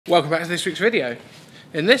Welcome back to this week's video.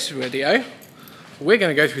 In this video, we're going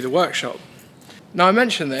to go through the workshop. Now I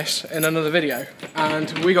mentioned this in another video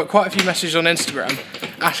and we got quite a few messages on Instagram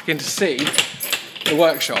asking to see the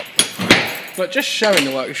workshop. But just showing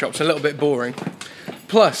the workshop's a little bit boring.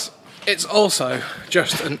 Plus, it's also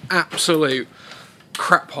just an absolute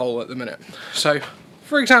crap hole at the minute. So,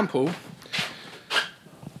 for example,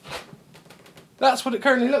 that's what it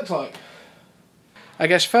currently looks like. I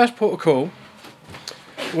guess first port of call,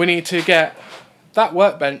 we need to get that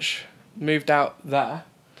workbench moved out there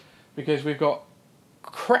because we've got a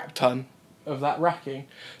crap ton of that racking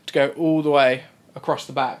to go all the way across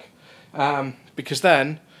the back. Because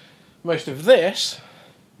then most of this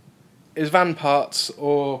is van parts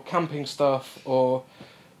or camping stuff or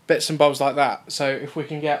bits and bobs like that. So if we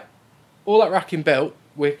can get all that racking built,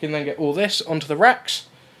 we can then get all this onto the racks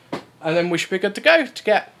and then we should be good to go to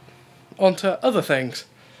get onto other things.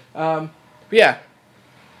 But yeah.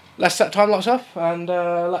 Let's set time lapse up and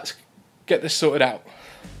let's get this sorted out.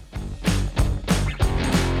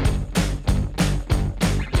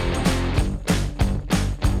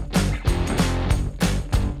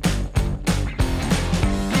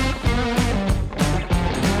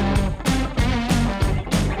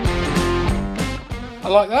 I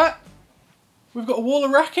like that. We've got a wall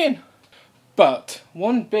of racking. But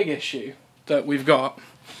one big issue that we've got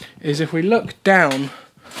is if we look down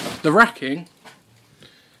the racking,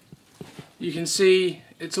 you can see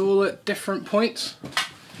it's all at different points.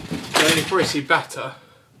 So you can probably see better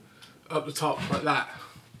up the top like that.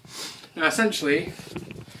 Now essentially,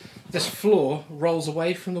 this floor rolls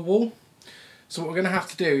away from the wall. So what we're going to have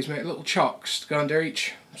to do is make little chocks to go under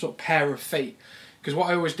each sort of pair of feet. Because what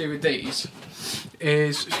I always do with these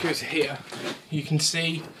is, if you go to here, you can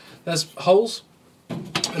see there's holes.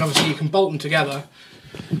 And obviously you can bolt them together,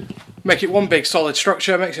 make it one big solid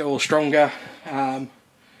structure, makes it all stronger.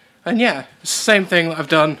 And yeah, it's the same thing that I've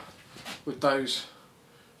done with those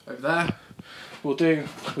over there. We'll do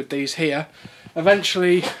with these here.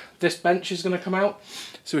 Eventually this bench is going to come out,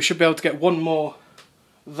 so we should be able to get one more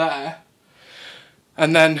there.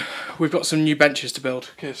 And then we've got some new benches to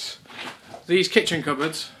build, because these kitchen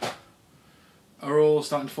cupboards are all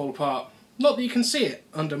starting to fall apart. Not that you can see it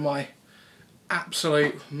under my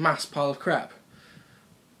absolute mass pile of crap.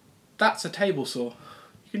 That's a table saw.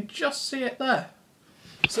 You can just see it there.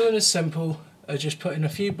 So it is simple as just putting a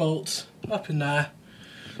few bolts up in there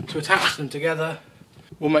to attach them together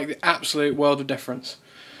will make the absolute world of difference.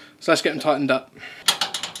 So let's get them tightened up.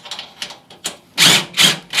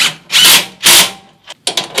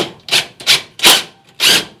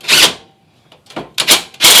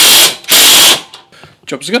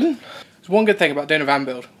 Job's good. There's one good thing about doing a van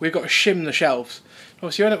build. We've got to shim the shelves.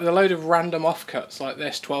 Obviously you end up with a load of random offcuts like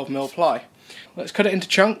this 12mm ply. Let's cut it into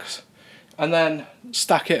chunks and then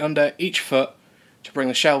stack it under each foot to bring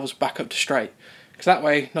the shelves back up to straight, because that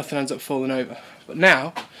way nothing ends up falling over. But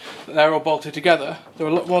now that they're all bolted together, they're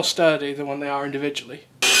a lot more sturdy than when they are individually.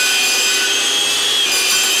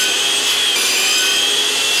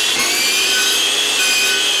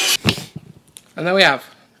 And there we have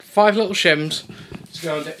 5 little shims to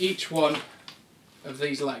go under each one of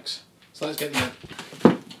these legs. So let's get them in.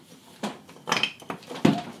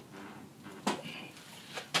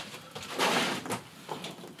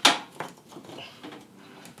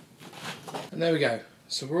 And there we go.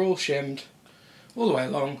 So we're all shimmed all the way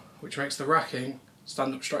along, which makes the racking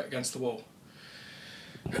stand up straight against the wall.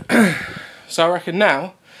 So I reckon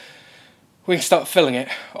now we can start filling it.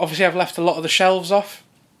 Obviously I've left a lot of the shelves off.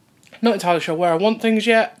 Not entirely sure where I want things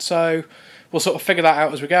yet, so we'll sort of figure that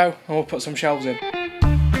out as we go and we'll put some shelves in.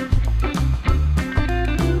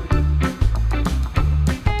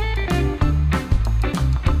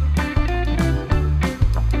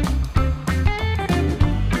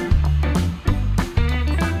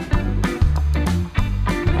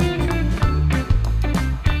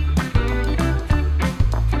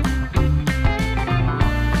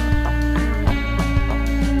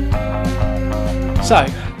 So,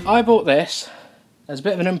 I bought this as a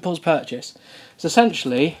bit of an impulse purchase. It's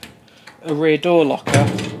essentially a rear door locker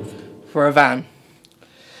for a van.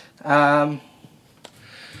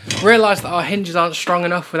 Realised that our hinges aren't strong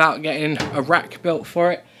enough without getting a rack built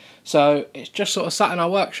for it, so it's just sort of sat in our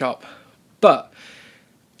workshop. But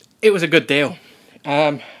it was a good deal.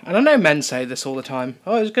 And I know men say this all the time,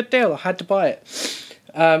 oh, it was a good deal, I had to buy it.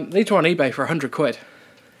 These were on eBay for 100 quid.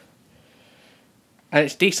 And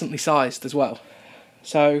it's decently sized as well.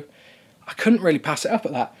 So I couldn't really pass it up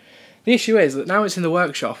at that. The issue is that now it's in the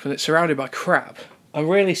workshop and it's surrounded by crap, I'm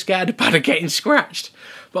really scared about it getting scratched.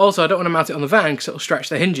 But also I don't want to mount it on the van because it'll stretch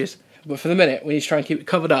the hinges. But for the minute we need to try and keep it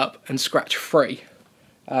covered up and scratch free.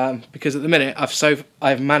 because at the minute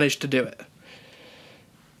I've managed to do it.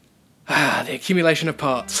 The accumulation of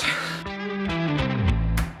parts.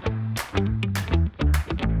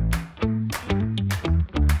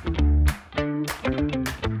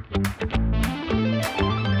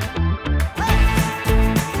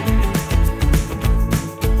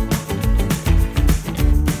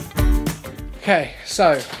 Okay,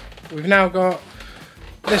 so we've now got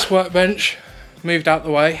this workbench moved out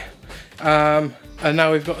the way, and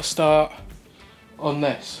now we've got to start on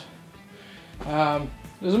this.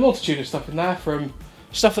 There's a multitude of stuff in there, from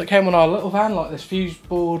stuff that came on our little van, like this fuse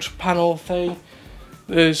board panel thing.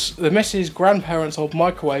 There's the Mrs. grandparents' old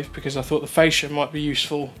microwave, because I thought the fascia might be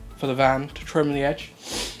useful for the van to trim the edge.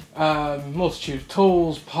 Multitude of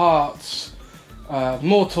tools, parts,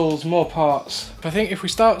 more tools, more parts. I think if we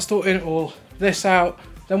start sorting all this out,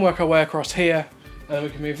 then work our way across here, and then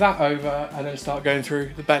we can move that over and then start going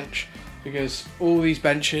through the bench, because all these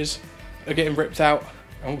benches are getting ripped out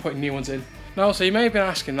and we're putting new ones in. Now, so you may have been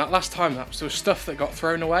asking, that last time lapse, there was stuff that got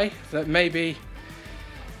thrown away that maybe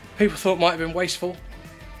people thought might have been wasteful.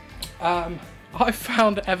 I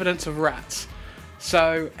found evidence of rats.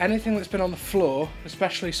 So anything that's been on the floor,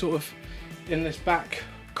 especially sort of in this back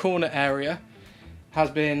corner area,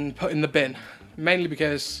 has been put in the bin, mainly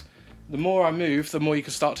because the more I move, the more you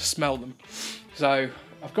can start to smell them. So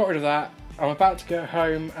I've got rid of that. I'm about to go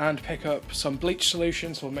home and pick up some bleach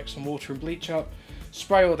solution, so we'll mix some water and bleach up,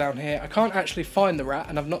 spray all down here. I can't actually find the rat,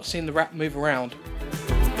 and I've not seen the rat move around.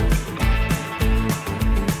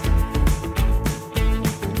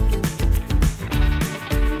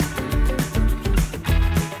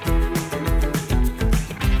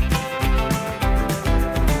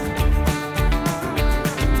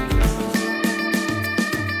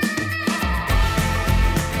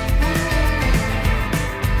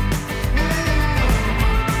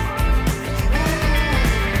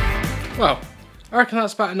 Well, I reckon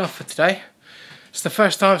that's about enough for today. It's the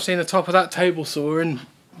first time I've seen the top of that table saw in,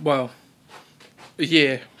 well, a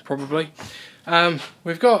year probably.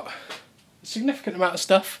 We've got a significant amount of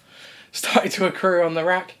stuff starting to accrue on the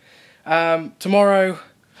rack. Tomorrow,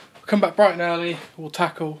 we'll come back bright and early, we'll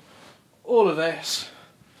tackle all of this,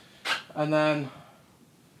 and then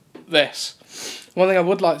this. One thing I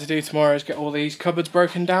would like to do tomorrow is get all these cupboards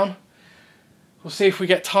broken down. We'll see if we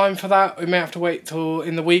get time for that. We may have to wait till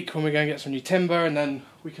in the week when we're going to get some new timber, and then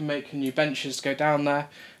we can make new benches to go down there.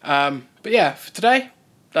 But yeah, for today,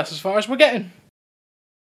 that's as far as we're getting.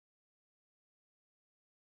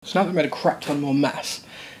 So now that we've made a crap ton more mess,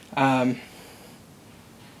 yeah,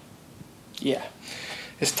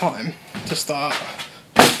 it's time to start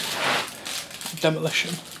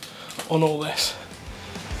demolition on all this.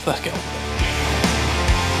 So let's get on.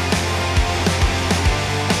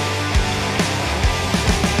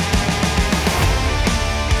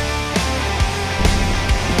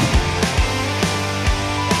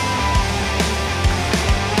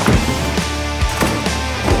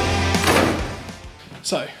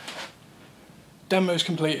 So, demo's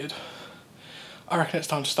completed. I reckon it's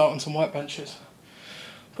time to start on some workbenches.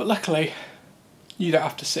 But luckily, you don't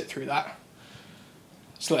have to sit through that.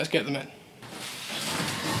 So let's get them in.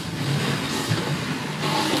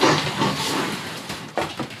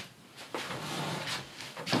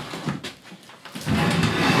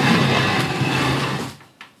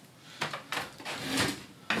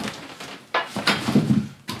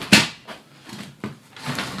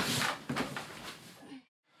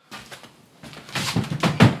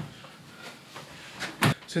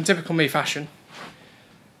 So in typical me fashion,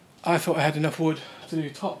 I thought I had enough wood to do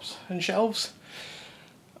tops and shelves.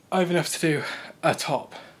 I have enough to do a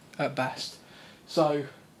top at best. So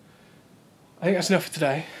I think that's enough for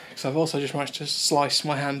today, because I've also just managed to slice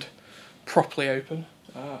my hand properly open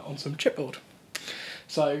on some chipboard.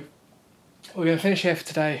 So we're going to finish here for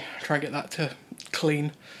today, try and get that to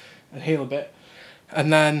clean and heal a bit,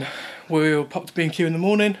 and then we'll pop to B&Q in the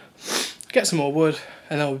morning, get some more wood,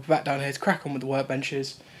 and then we'll be back down here to crack on with the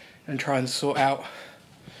workbenches and try and sort out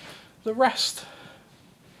the rest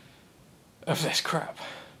of this crap.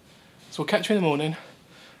 So we'll catch you in the morning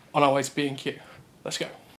on our way to B&Q. Let's go.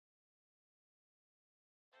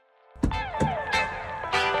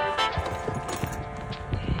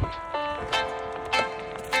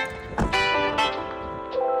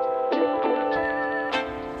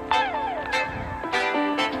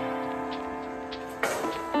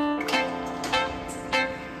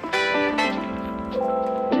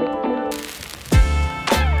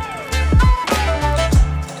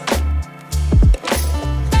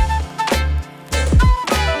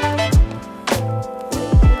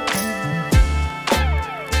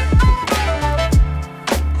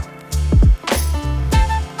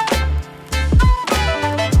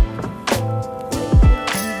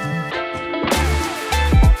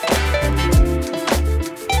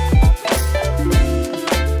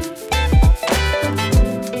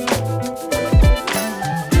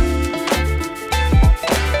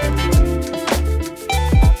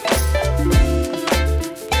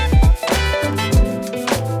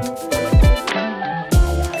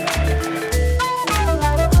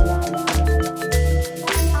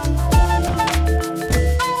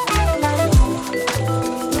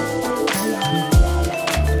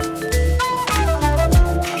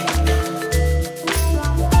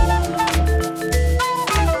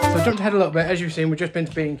 ahead a little bit. As you've seen, we've just been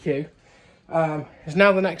to B&Q. It's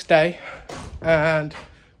now the next day, and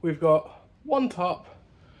we've got one top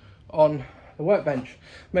on the workbench,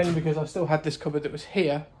 mainly because I still had this cupboard that was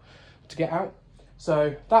here to get out.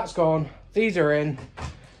 So that's gone, these are in.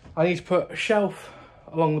 I need to put a shelf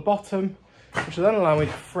along the bottom, which will then allow me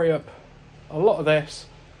to free up a lot of this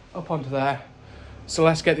up onto there. So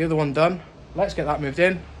let's get the other one done, let's get that moved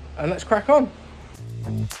in, and let's crack on.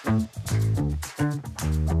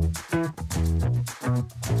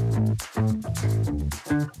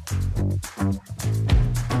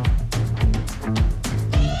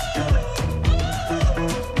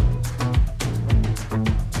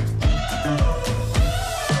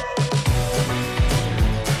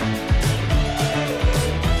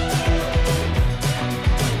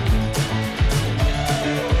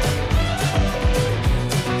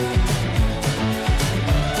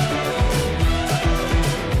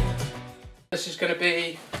 This is going to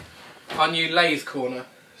be our new lathe corner.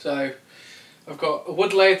 So I've got a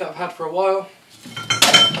wood lathe that I've had for a while,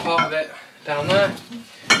 part of it down there,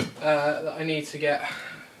 that I need to get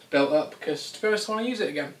built up because, to be honest, I want to use it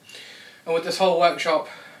again. And with this whole workshop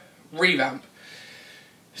revamp,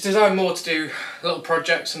 it's designed more to do little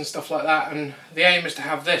projects and stuff like that, and the aim is to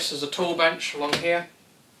have this as a tool bench along here,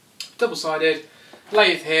 double-sided,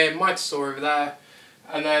 lathe here, mitre saw over there,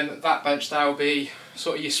 and then that bench there will be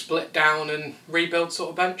sort of your split down and rebuild sort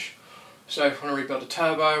of bench. So if you want to rebuild a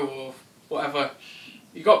turbo or whatever,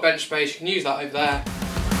 you've got bench space, you can use that over there.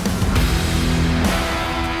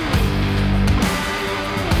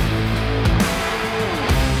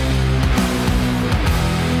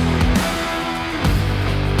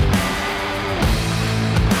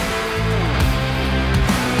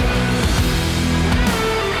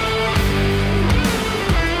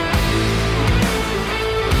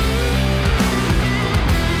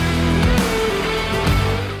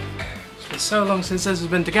 So long since this has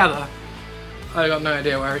been together, I've got no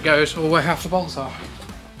idea where it goes or where half the bolts are.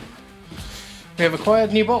 We have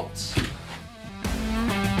acquired new bolts. It's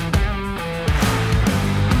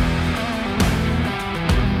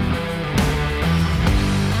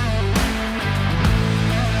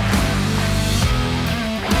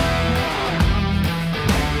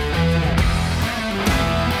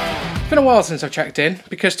been a while since I've checked in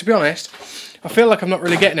because, to be honest, I feel like I'm not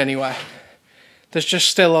really getting anywhere. There's just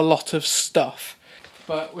still a lot of stuff.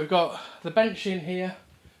 But we've got the bench in here,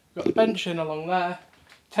 we've got the bench in along there,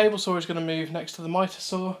 table saw is going to move next to the mitre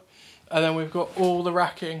saw, and then we've got all the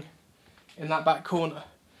racking in that back corner.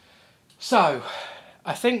 So,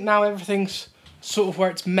 I think now everything's sort of where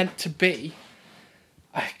it's meant to be.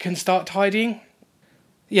 I can start tidying.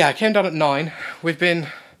 Yeah, I came down at 9.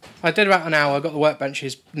 I did about an hour, got the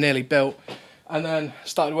workbenches nearly built, and then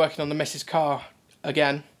started working on the Mrs. car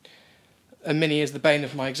again. And Mini is the bane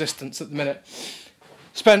of my existence at the minute.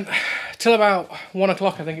 Spent till about 1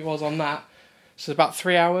 o'clock, I think it was, on that. So about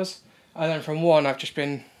 3 hours. And then from 1, I've just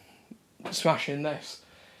been smashing this.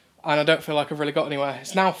 And I don't feel like I've really got anywhere.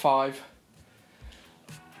 It's now 5.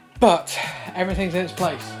 But everything's in its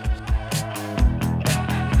place.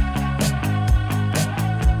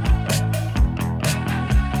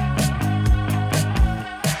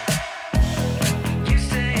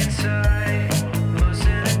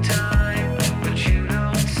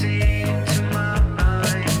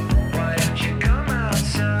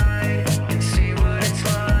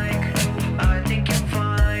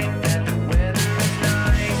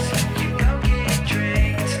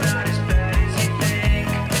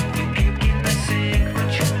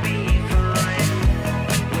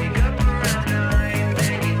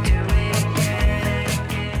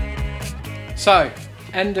 So,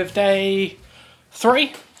 end of day 3,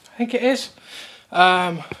 I think it is.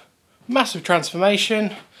 Massive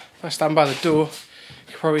transformation. If I stand by the door, you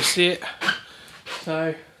can probably see it.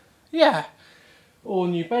 So, yeah, all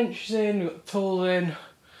new benches in, we've got the tools in,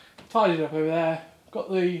 tidied up over there,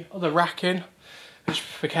 got the other rack in, which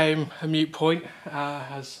became a moot point,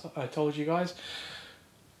 as I told you guys.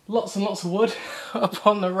 Lots and lots of wood up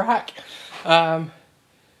on the rack. Yeah,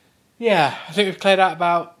 I think we've cleared out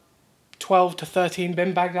about 12 to 13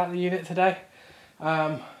 bin bags out of the unit today.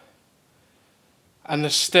 And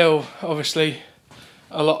there's still, obviously,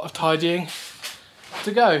 a lot of tidying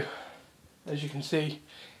to go. As you can see,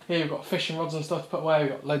 here we've got fishing rods and stuff to put away,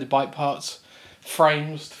 we've got a load of bike parts,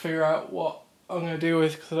 frames to figure out what I'm going to do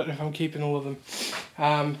with, because I don't know if I'm keeping all of them.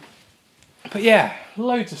 But yeah,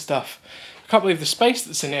 loads of stuff. I can't believe the space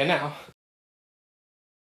that's in here now.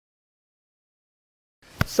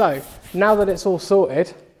 So, now that it's all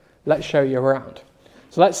sorted, let's show you around.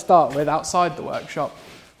 So let's start with outside the workshop.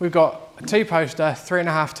 We've got a 2-poster,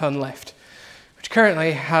 3.5 ton lift, which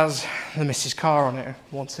currently has the Mrs. car on it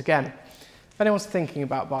once again. If anyone's thinking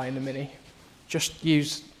about buying a Mini, just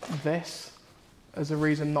use this as a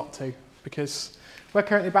reason not to, because we're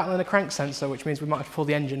currently battling a crank sensor, which means we might have to pull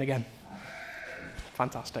the engine again.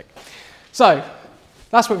 Fantastic. So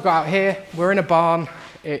that's what we've got out here. We're in a barn.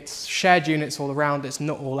 It's shared units all around. It's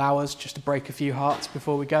not all ours, just to break a few hearts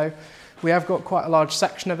before we go. We have got quite a large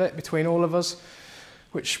section of it between all of us,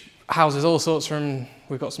 which houses all sorts from,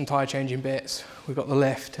 we've got some tyre changing bits, we've got the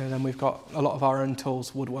lift, and then we've got a lot of our own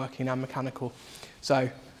tools, woodworking and mechanical. So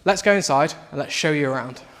let's go inside and let's show you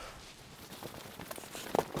around.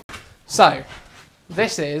 So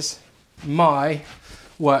this is my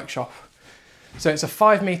workshop. So it's a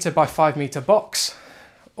 5 metre by 5 metre box,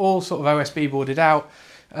 all sort of OSB boarded out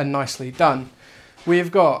and nicely done. We've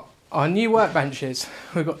got our new workbenches.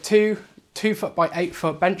 We've got two 2 foot by 8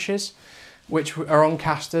 foot benches, which are on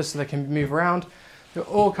casters so they can move around. We've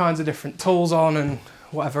got all kinds of different tools on and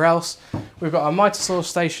whatever else. We've got our miter saw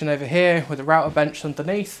station over here with a router bench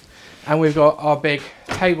underneath, and we've got our big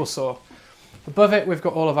table saw. Above it we've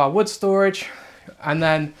got all of our wood storage, and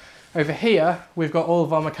then over here we've got all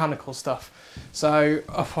of our mechanical stuff. So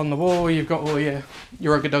up on the wall you've got all your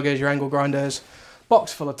rugger duggers, your angle grinders,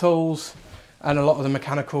 box full of tools, and a lot of the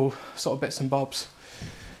mechanical sort of bits and bobs.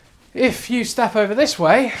 If you step over this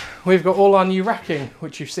way, we've got all our new racking,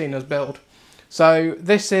 which you've seen us build. So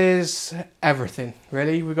this is everything,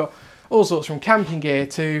 really. We've got all sorts from camping gear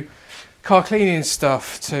to car cleaning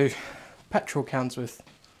stuff to petrol cans with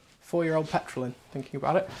 4-year-old petrol in, thinking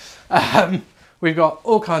about it. We've got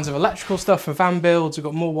all kinds of electrical stuff for van builds. We've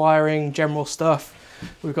got more wiring, general stuff.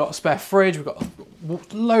 We've got a spare fridge. We've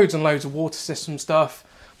got loads and loads of water system stuff,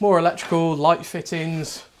 more electrical, light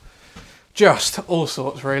fittings, just all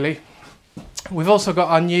sorts really. We've also got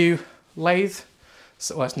our new lathe.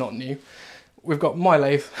 So, well, it's not new. We've got my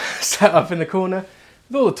lathe set up in the corner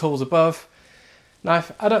with all the tools above. Now,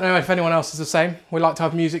 I don't know if anyone else is the same. We like to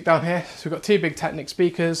have music down here. So we've got 2 big Technic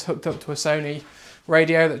speakers hooked up to a Sony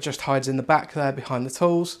radio that just hides in the back there behind the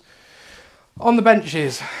tools. On the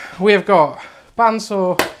benches, we have got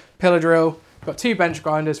bandsaw, pillar drill, we've got 2 bench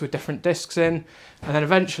grinders with different discs in, and then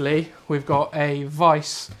eventually we've got a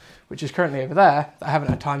vise, which is currently over there, that I haven't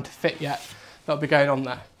had time to fit yet. That'll be going on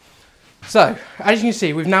there. So, as you can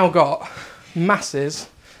see, we've now got masses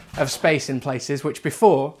of space in places, which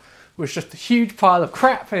before was just a huge pile of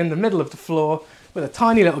crap in the middle of the floor with a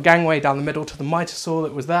tiny little gangway down the middle to the miter saw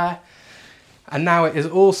that was there. And now it is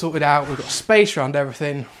all sorted out. We've got space around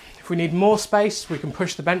everything. If we need more space, we can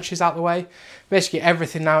push the benches out the way. Basically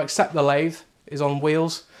everything now except the lathe is on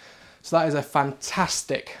wheels. So that is a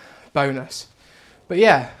fantastic bonus. But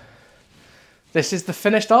yeah, this is the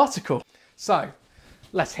finished article. So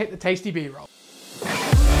let's hit the tasty B-roll.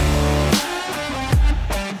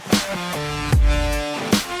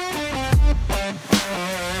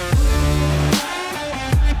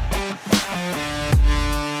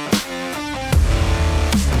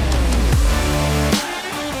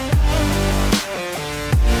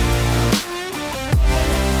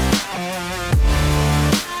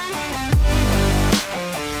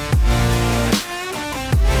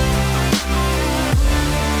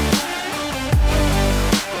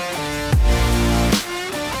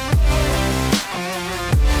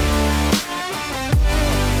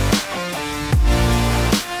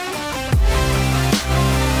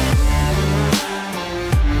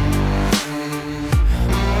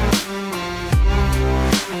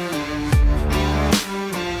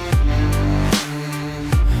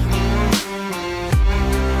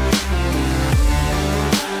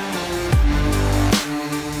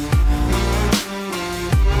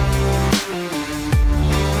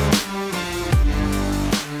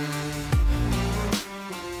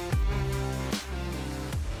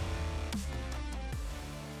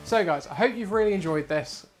 So guys, I hope you've really enjoyed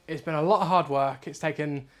this. It's been a lot of hard work. It's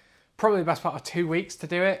taken probably the best part of 2 weeks to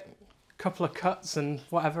do it, a couple of cuts and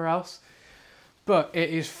whatever else, but it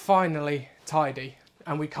is finally tidy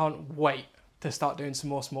and we can't wait to start doing some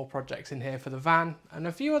more small projects in here for the van and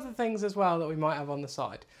a few other things as well that we might have on the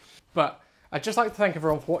side. But I'd just like to thank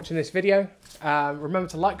everyone for watching this video. Remember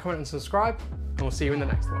to like, comment and subscribe, and we'll see you in the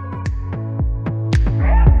next one.